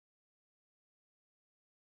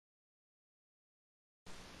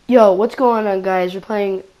Yo, what's going on, guys? We're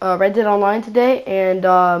playing Red Dead Online today, and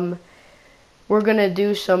we're gonna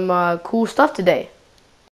do some cool stuff today.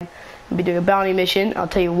 We'll be doing a bounty mission. I'll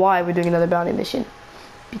tell you why we're doing another bounty mission.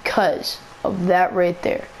 Because of that right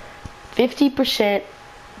there. 50%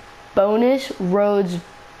 bonus roads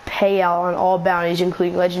payout on all bounties,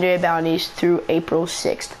 including legendary bounties, through April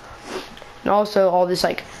 6th. And also all this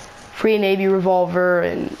like free Navy revolver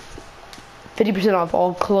and 50% off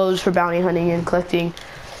all clothes for bounty hunting and collecting.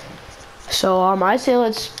 So I say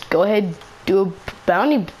let's go ahead do a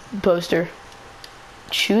bounty poster.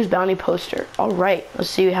 Choose bounty poster. Alright, let's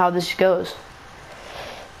see how this goes.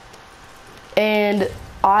 And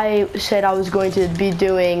I said I was going to be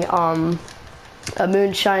doing a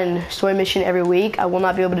moonshine story mission every week. I will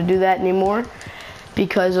not be able to do that anymore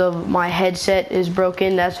because of my headset is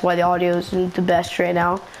broken. That's why the audio isn't the best right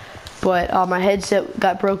now. But my headset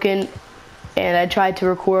got broken and I tried to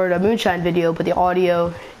record a moonshine video, but the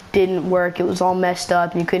audio didn't work. It was all messed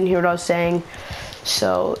up and you couldn't hear what I was saying,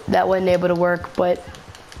 so that wasn't able to work. But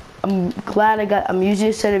I'm glad I'm using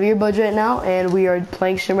a set of earbuds right now, and we are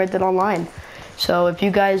playing some Red Dead Online. So if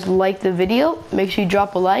you guys like the video, make sure you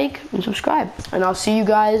drop a like and subscribe, and I'll see you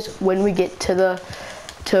guys when we get to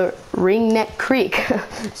Ringneck Creek.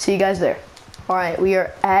 See you guys there. Alright, we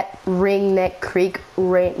are at Ringneck Creek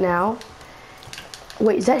right now.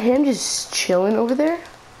 Wait, is that him just chilling over there?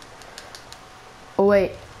 Oh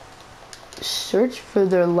wait. Search for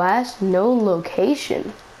their last known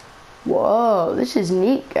location. Whoa, this is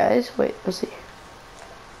neat, guys. Wait, let's see.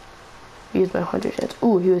 Use my hunter sense.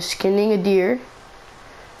 Ooh, he was skinning a deer.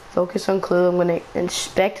 Focus on clue. I'm gonna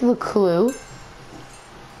inspect the clue.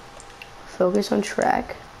 Focus on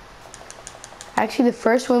track. Actually, the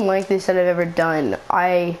first one like this that I've ever done,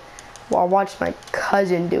 I watched my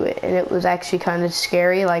cousin do it, and it was actually kind of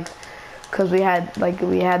scary, like, because we had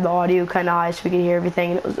the audio kind of high so we could hear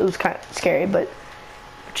everything, and it was kind of scary. But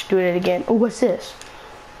we're just doing it again. Oh, what's this?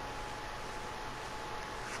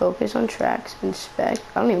 Focus on tracks, inspect.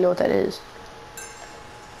 I don't even know what that is.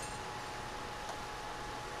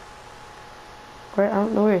 I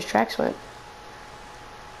don't know where his tracks went.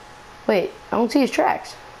 Wait, I don't see his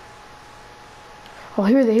tracks. Oh,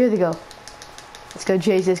 here they go. Let's go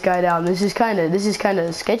chase this guy down. This is kind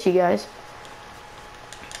of sketchy, guys.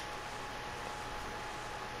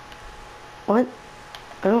 What?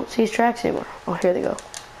 I don't see his tracks anymore. Oh, here they go.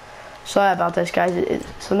 Sorry about this, guys.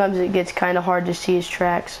 Sometimes it gets kind of hard to see his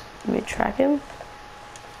tracks. Let me track him.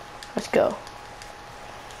 Let's go.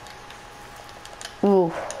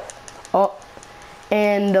 Ooh. Oh.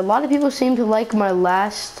 And a lot of people seem to like my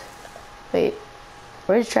last... Wait.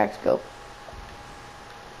 Where did his tracks go?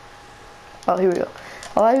 Oh, here we go.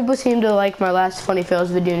 A lot of people seem to like my last Funny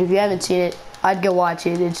Fails video. And if you haven't seen it, I'd go watch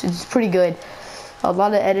it. It's pretty good. A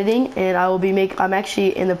lot of editing, and I'm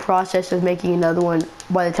actually in the process of making another one.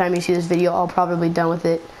 By the time you see this video, I'll probably be done with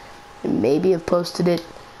it, and maybe have posted it,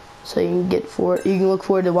 so you can look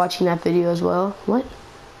forward to watching that video as well. What?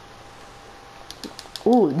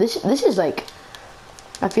 Ooh, this is like,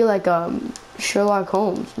 I feel like Sherlock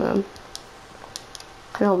Holmes, man.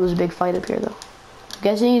 I hope there's a big fight up here though. I'm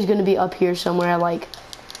guessing he's gonna be up here somewhere. Like,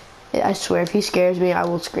 I swear, if he scares me, I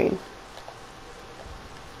will scream.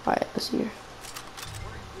 All right, let's see here.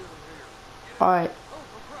 Alright.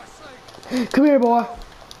 Come here, boy.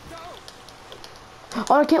 Oh,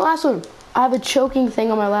 I can't lasso him. I have a choking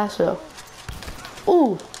thing on my lasso.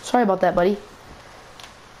 Ooh, sorry about that, buddy.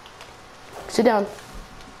 Sit down.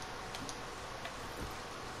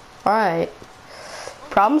 Alright.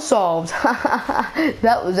 Problem solved.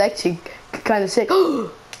 That was actually kind of sick.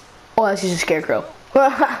 Oh, that's just a scarecrow.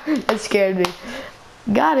 That scared me.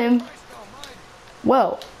 Got him.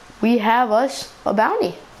 Well, we have us a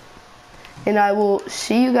bounty. And I will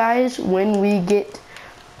see you guys when we get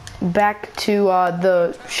back to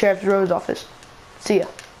the Sheriff's Road's office. See ya.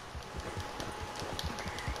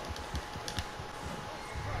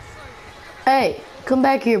 Hey, come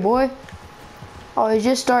back here, boy. Oh, he's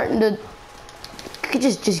just starting to...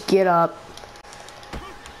 Just get up.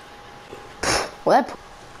 Well,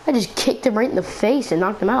 I just kicked him right in the face and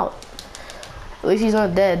knocked him out. At least he's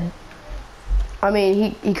not dead. I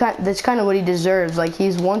mean, that's kind of what he deserves. Like,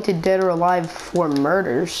 he's wanted dead or alive for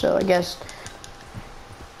murder, so I guess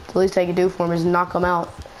the least I could do for him is knock him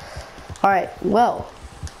out. Alright, well,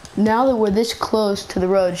 now that we're this close to the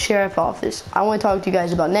road sheriff office, I want to talk to you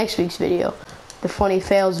guys about next week's video, the Funny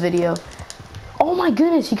Fails video. Oh my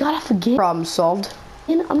goodness, he got off again. Problem solved.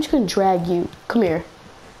 And I'm just going to drag you. Come here.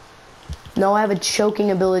 No, I have a choking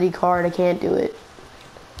ability card. I can't do it.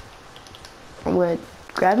 I'm going to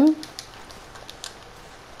grab him.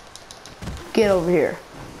 Get over here.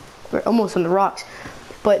 We're almost on the rocks.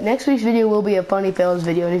 But next week's video will be a funny fails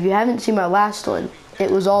video, and if you haven't seen my last one,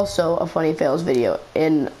 it was also a funny fails video,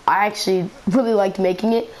 and I actually really liked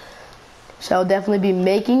making it. So I'll definitely be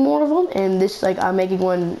making more of them, and this, like, I'm making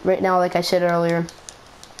one right now, like I said earlier.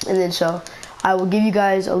 And then so I will give you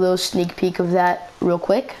guys a little sneak peek of that real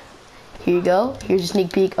quick. Here you go. Here's a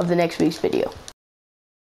sneak peek of the next week's video.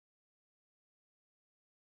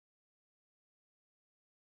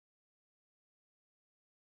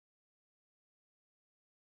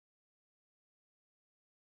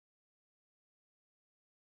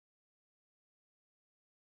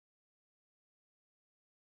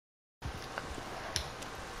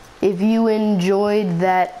 If you enjoyed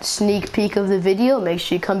that sneak peek of the video, make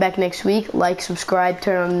sure you come back next week, like, subscribe,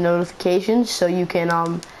 turn on the notifications so you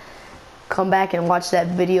can come back and watch that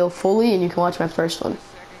video fully, and you can watch my first one.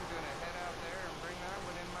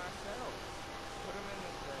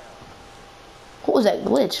 What was that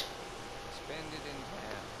glitch?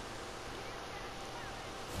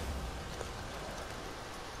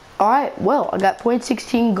 Alright, well, I got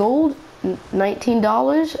 0.16 gold,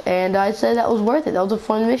 $19, and I said that was worth it. That was a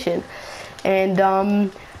fun mission.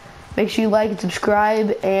 And make sure you like and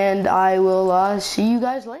subscribe, and I will see you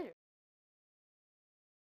guys later.